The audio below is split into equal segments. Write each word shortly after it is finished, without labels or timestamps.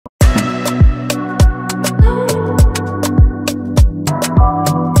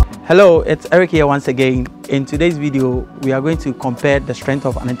Hello, it's Eric here once again. In today's video, we are going to compare the strength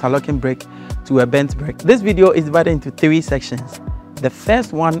of an interlocking brake to a bent brake. This video is divided into 3 sections. The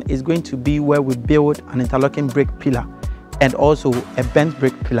first one is going to be where we build an interlocking brake pillar and also a bent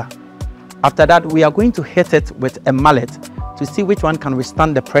brake pillar. After that, we are going to hit it with a mallet to see which one can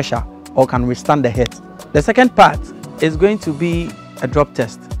withstand the pressure or can withstand the hit. The second part is going to be a drop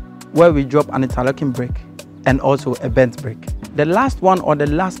test where we drop an interlocking brake and also a bent brake. The last one, or the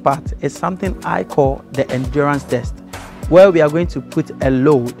last part, is something I call the endurance test, where we are going to put a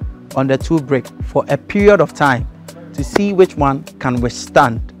load on the 2 brakes for a period of time to see which one can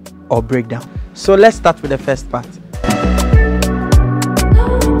withstand or break down. So let's start with the first part.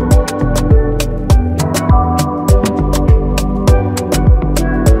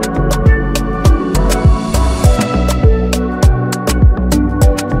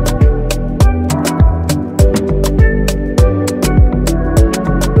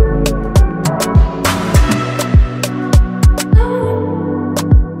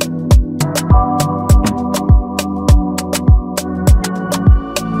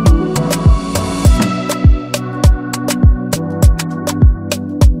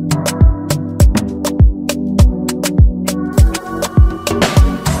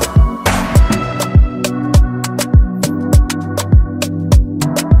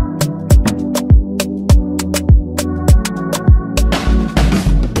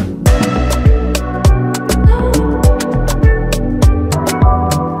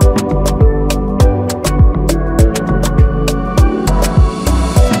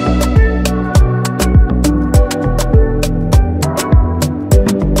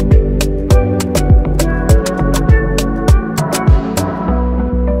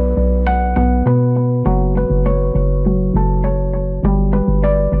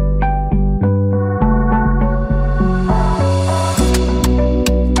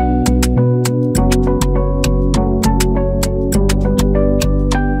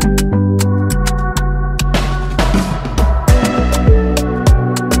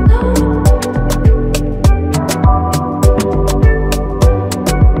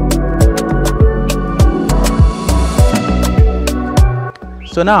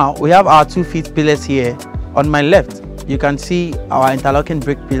 So now we have our 2 feet pillars here. On my left, you can see our interlocking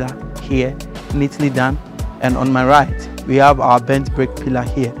brake pillar here, neatly done. And on my right, we have our bent brake pillar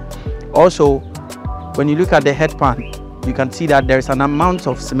here. Also, when you look at the head pan, you can see that there is an amount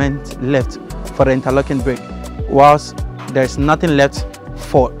of cement left for the interlocking brake, whilst there is nothing left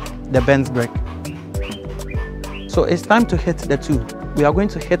for the bent brake. So it's time to hit the 2. We are going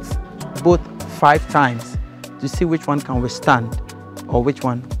to hit both 5 times to see which one can withstand or which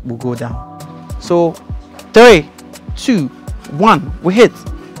one will go down. So 3, 2, 1, we hit.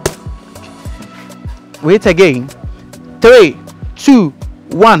 We hit again. 3, 2,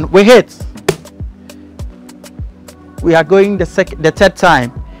 1, we hit. We are going the third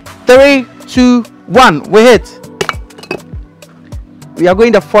time. 3, 2, 1, we hit. We are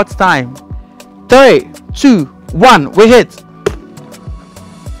going the 4th time. 3, 2, 1, we hit.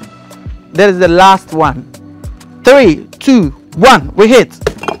 That is the last one. 3, 2, 1, we hit.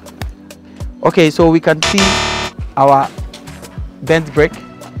 Okay, so we can see our bent brake,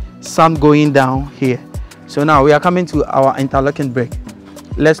 some going down here. So now we are coming to our interlocking brake.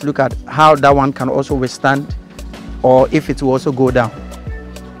 Let's look at how that one can also withstand, or if it will also go down.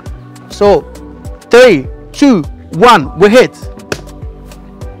 So 3, 2, 1, we hit.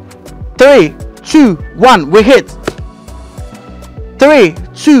 3, 2, 1, we hit. 3,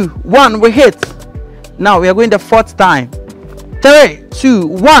 2, 1, we hit. Now we are going the 4th time. 3, 2,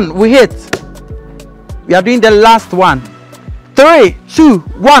 1, we hit. We are doing the last one. 3, 2,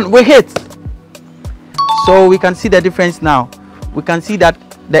 1, we hit. So we can see the difference now. We can see that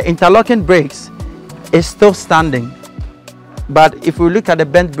the interlocking brakes is still standing. But if we look at the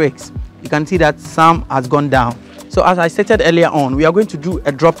bent brakes, you can see that some has gone down. So as I stated earlier on, we are going to do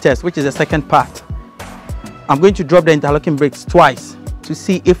a drop test, which is the second part. I'm going to drop the interlocking brakes twice to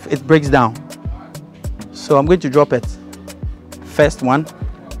see if it breaks down. So I'm going to drop it. First one.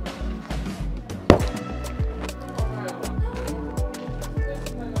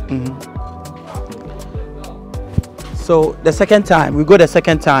 So the second time, we go the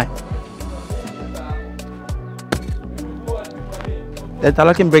second time. The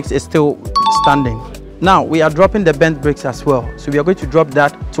interlocking brakes is still standing. Now we are dropping the bent brakes as well. So we are going to drop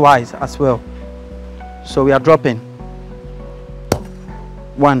that twice as well. So we are dropping.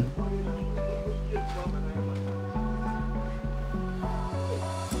 1.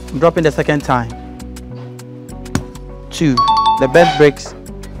 Dropping the second time. 2. The bent brakes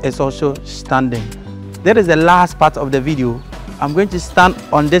is also standing. That is the last part of the video. I'm going to stand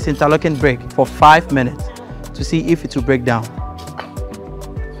on this interlocking brake for 5 minutes to see if it will break down.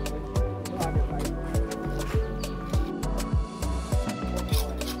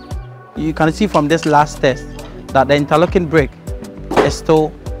 You can see from this last test that the interlocking brake is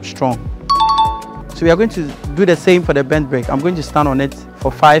still strong. So we are going to do the same for the bent brake. I'm going to stand on it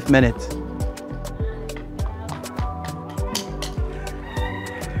for 5 minutes.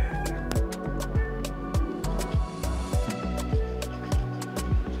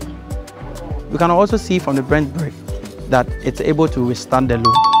 You can also see from the bent brake that it's able to withstand the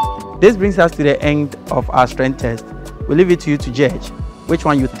load. This brings us to the end of our strength test. We'll leave it to you to judge which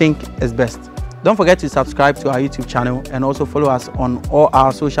one you think is best. Don't forget to subscribe to our YouTube channel and also follow us on all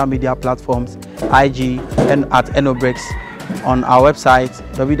our social media platforms, IG and at Ennobrakes, on our website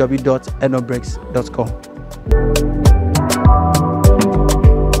www.ennobrakes.com.